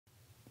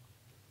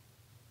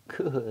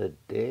Good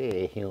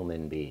day,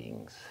 human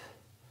beings.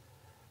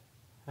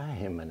 I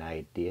am an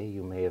idea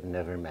you may have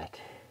never met.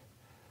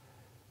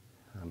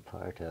 I'm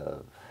part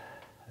of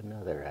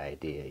another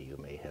idea you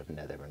may have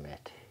never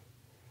met.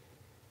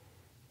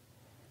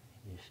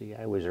 You see,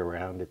 I was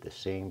around at the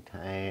same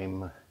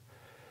time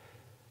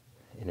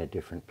in a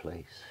different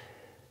place.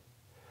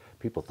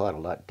 People thought a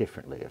lot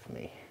differently of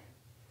me.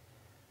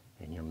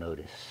 And you'll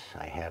notice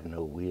I have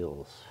no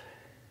wheels.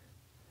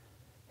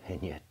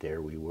 And yet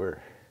there we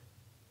were,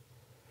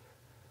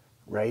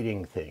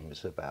 writing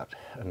things about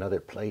another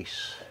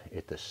place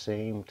at the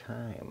same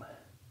time,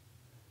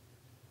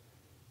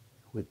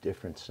 with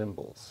different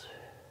symbols,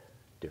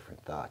 different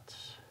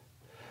thoughts,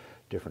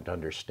 different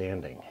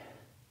understanding.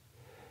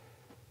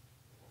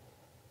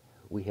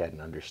 We had an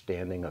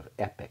understanding of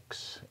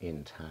epochs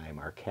in time.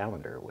 Our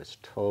calendar was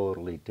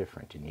totally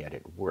different, and yet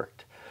it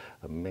worked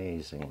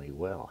amazingly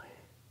well.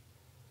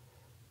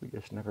 We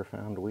just never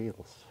found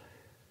wheels.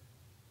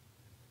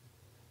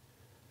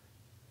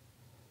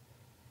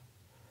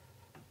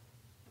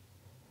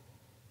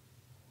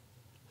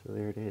 So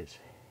there it is.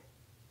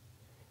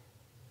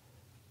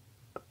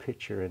 A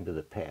picture into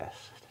the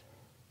past,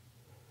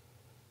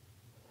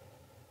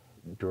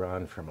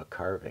 drawn from a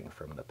carving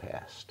from the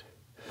past.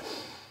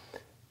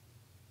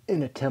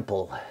 In a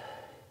temple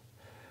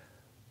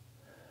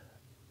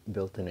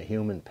built in a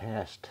human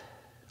past,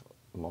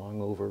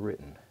 long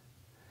overwritten,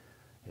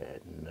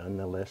 yet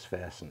nonetheless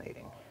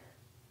fascinating,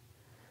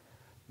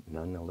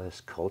 nonetheless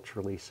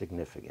culturally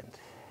significant.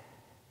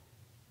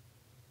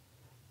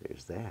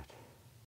 There's that.